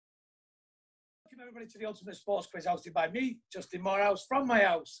everybody to the Ultimate Sports Quiz hosted by me, Justin Moorhouse, from my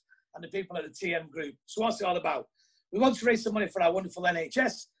house, and the people at the TM Group. So what's it all about? We want to raise some money for our wonderful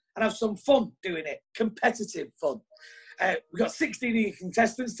NHS and have some fun doing it, competitive fun. We've got 16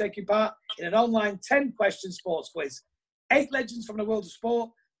 contestants taking part in an online 10-question sports quiz. 8 legends from the world of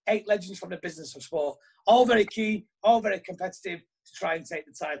sport, 8 legends from the business of sport. All very key, all very competitive to try and take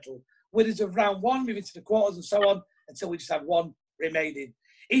the title. Winners of round 1, moving to the quarters and so on, until we just have 1 remaining.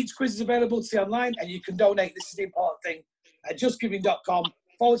 Each quiz is available to see online, and you can donate. This is the important thing at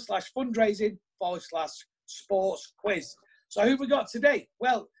justgiving.com/fundraising/sports quiz. So who have we got today?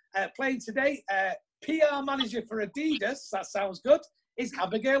 Well, playing today, PR manager for Adidas, that sounds good, is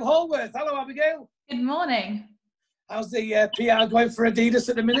Abigail Hallworth. Hello, Abigail. Good morning. How's the PR going for Adidas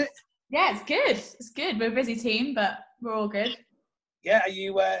at the minute? Yeah, it's good. It's good. We're a busy team, but we're all good. Yeah, are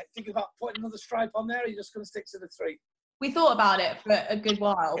you thinking about putting another stripe on there, or are you just going to stick to the 3? We thought about it for a good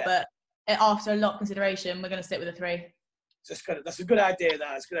while, but after a lot of consideration, we're going to stick with the 3. That's a good idea.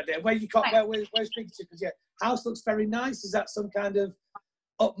 That's a good idea. Where you can't where speaking to, because your house looks very nice. Is that some kind of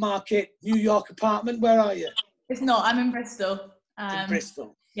upmarket New York apartment? Where are you? It's not. I'm in Bristol. In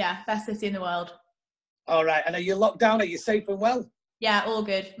Bristol. Yeah, best city in the world. All right. And are you locked down? Are you safe and well? Yeah, all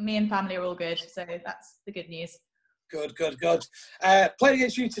good. Me and family are all good. So that's the good news. Good. Playing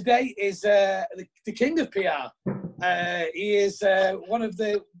against you today is the king of PR. He is one of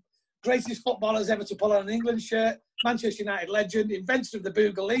the greatest footballers ever to pull on an England shirt, Manchester United legend, inventor of the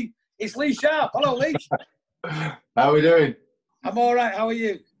Boogaloo. It's Lee Sharpe. Hello, Lee. How are we doing? I'm all right. How are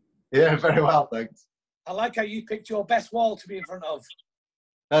you? Yeah, very well, thanks. I like how you picked your best wall to be in front of.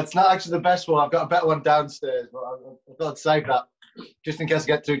 That's not actually the best one. I've got a better one downstairs, but I've got to save that just in case I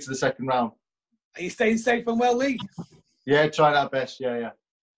get through to the second round. Are you staying safe and well, Lee? Yeah, trying our best. Yeah.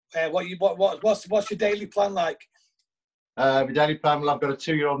 What's your daily plan like? My daily plan, well, I've got a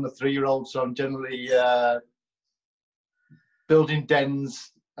 2-year-old and a 3-year-old, so I'm generally building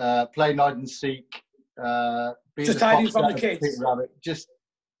dens, playing hide and seek, being just hiding from the kids. Just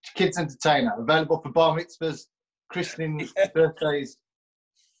kids entertainer, available for bar mitzvahs, christenings, birthdays.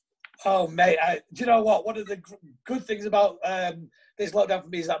 Oh, mate, do you know what? One of the good things about this lockdown for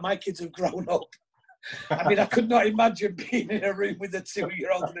me is that my kids have grown up. I mean, I could not imagine being in a room with a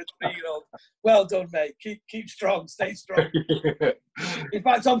 2-year-old and a 3-year-old. Well done, mate. Keep strong. Stay strong. In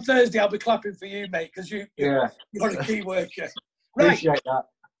fact, on Thursday, I'll be clapping for you, mate, because you're a key worker. Right. Appreciate that.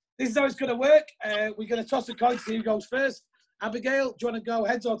 This is how it's going to work. We're going to toss a coin to see who goes first. Abigail, do you want to go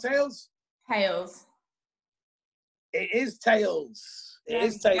heads or tails? Tails. It is tails. It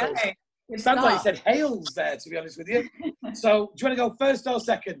is tails. Okay. It sounds like you said hails there, to be honest with you. So, do you want to go first or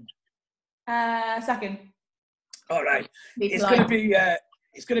second? Second. All right. It's going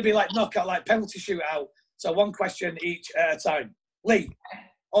to be like knockout, like penalty shootout. So 1 question each time. Lee.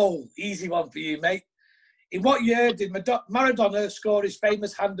 Oh, easy one for you, mate. In what year did Maradona score his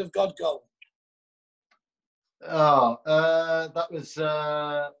famous Hand of God goal? Oh, that was.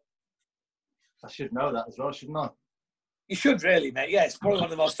 I should know that as well, shouldn't I? You should really, mate. Yeah, it's probably one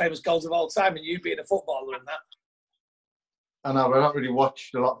of the most famous goals of all time, and you being a footballer and that. I know, but I don't really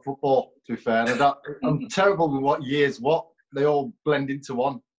watch a lot of football, to be fair. I'm terrible with what years, they all blend into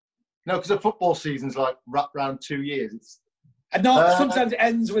one. No, because the football season's like wrapped around 2 years. And sometimes it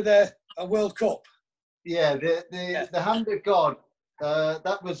ends with a World Cup. Yeah, the Hand of God,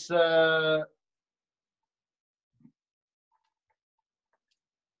 that was...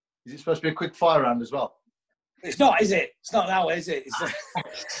 Is it supposed to be a quick fire round as well? It's not, is it? It's not now, is it? I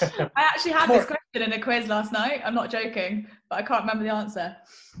actually had this question in a quiz last night. I'm not joking, but I can't remember the answer.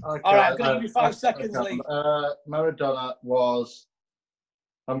 Okay, all right, I'm going to give you 5 seconds, Lee. Maradona was...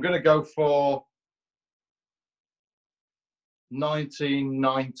 I'm going to go for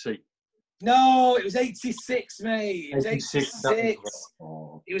 1990. No, it was 86, mate. It was 86.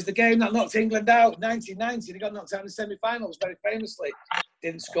 It was the game that knocked England out. 1990, they got knocked out in the semi-finals very famously.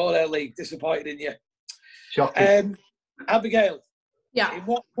 Didn't score their league. Disappointed in you. Shocking. Abigail. Yeah. In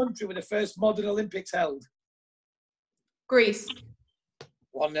what country were the first modern Olympics held? Greece.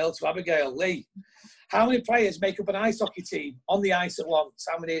 1-0 to Abigail. Lee. How many players make up an ice hockey team on the ice at once?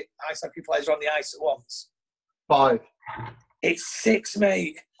 How many ice hockey players are on the ice at once? 5. It's 6,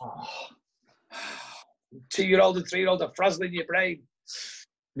 mate. Oh. 2-year-old and 3-year-old are frazzling your brain.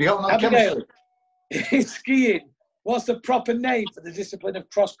 You got one on Abigail. chemistry? In skiing, what's the proper name for the discipline of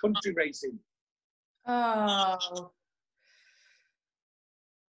cross-country racing? Oh.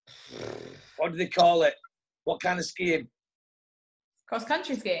 What do they call it? What kind of skiing?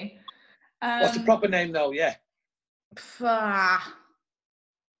 Cross-country skiing. What's the proper name, though? Yeah.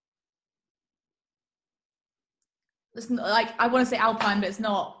 It's not, like, I want to say alpine, but it's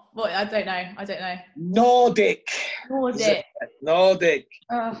not. What? I don't know. Nordic. Nordic.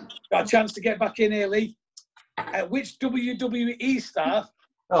 Got a chance to get back in here, Lee. Which WWE star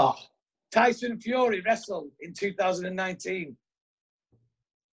Tyson Fury wrestled in 2019?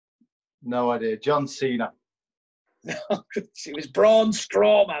 No idea. John Cena. No, it was Braun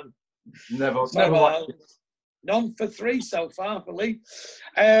Strowman. Never watched it. None for 3 so far for Lee.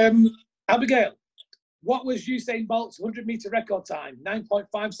 Abigail, what was Usain Bolt's 100-meter record time?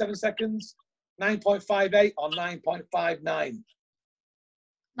 9.57 seconds, 9.58 or 9.59?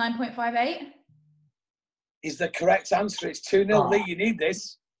 9.58 is the correct answer. It's 2-0. Lee, you need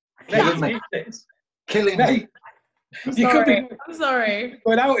this. Killing me. Killing me. I'm sorry.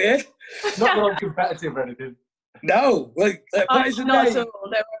 Going out here. Not that I'm competitive or anything. No. Well, what is the name? Don't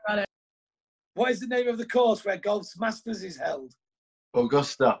worry about it. What is the name of the course where Golf's Masters is held?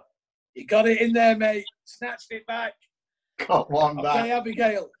 Augusta. You got it in there, mate. Snatched it back. Got one back. Okay,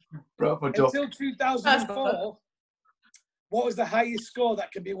 Abigail. Until 2004, what was the highest score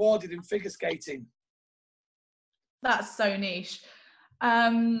that can be awarded in figure skating? That's so niche.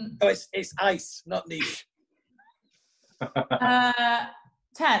 Oh, it's ice, not niche. 10.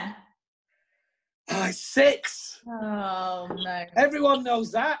 Oh, it's 6. Oh, no. Everyone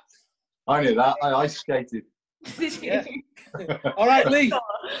knows that. I knew that. I ice skated. Did you? Yeah. All right, Lee.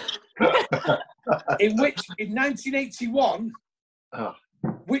 In 1981,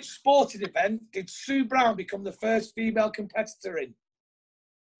 which sporting event did Sue Brown become the first female competitor in?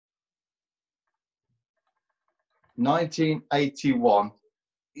 1981.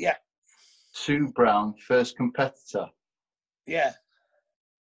 Yeah. Sue Brown, first competitor. Yeah.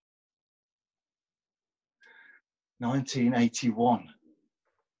 1981.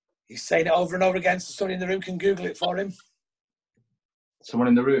 He's saying it over and over again so someone in the room can Google it for him. Someone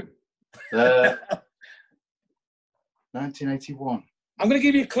in the room. 1981. I'm going to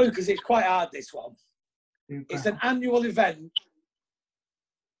give you a clue because it's quite hard, this one. It's an annual event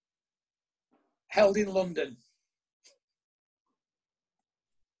held in London.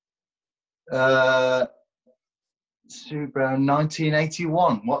 Sue Brown,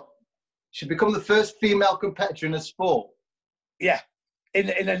 1981. What? She become the first female competitor in a sport? Yeah, in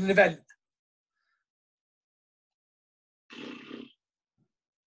an event.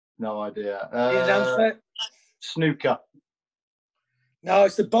 No idea. Snooker. No,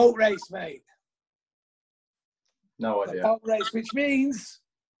 it's the boat race, mate. No idea. The boat race, which means,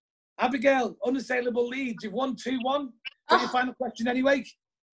 Abigail, unassailable lead. You've won 2-1. Got your final question anyway?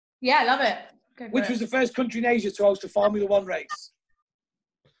 Yeah, I love it. Which was the first country in Asia to host a Formula 1 race?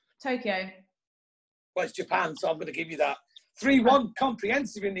 Tokyo. Well, it's Japan, so I'm going to give you that. 3-1,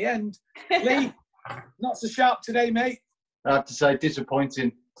 comprehensive in the end. Lee, not so sharp today, mate. I have to say,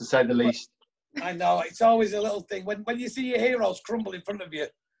 disappointing, to say the least. I know, it's always a little thing. When you see your heroes crumble in front of you,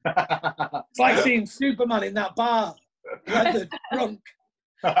 it's like seeing Superman in that bar, leather, drunk,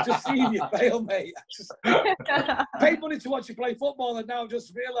 just seeing you fail, mate. Pay money to watch you play football and now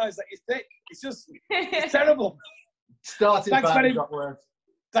just realise that you're thick. It's terrible. Started bad, got worse.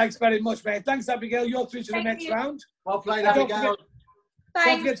 Thanks very much, mate. Thanks, Abigail. You're through to the next round. Well played, Abigail.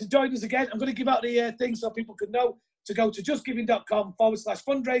 Don't forget to join us again. I'm going to give out the thing so people can know to go to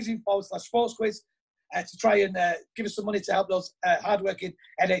justgiving.com/fundraising/sports quiz to try and give us some money to help those hardworking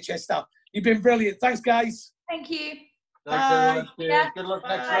NHS staff. You've been brilliant. Thanks, guys. Thank you. Thanks, everyone. Good luck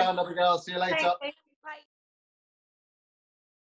next round, Abigail. See you later.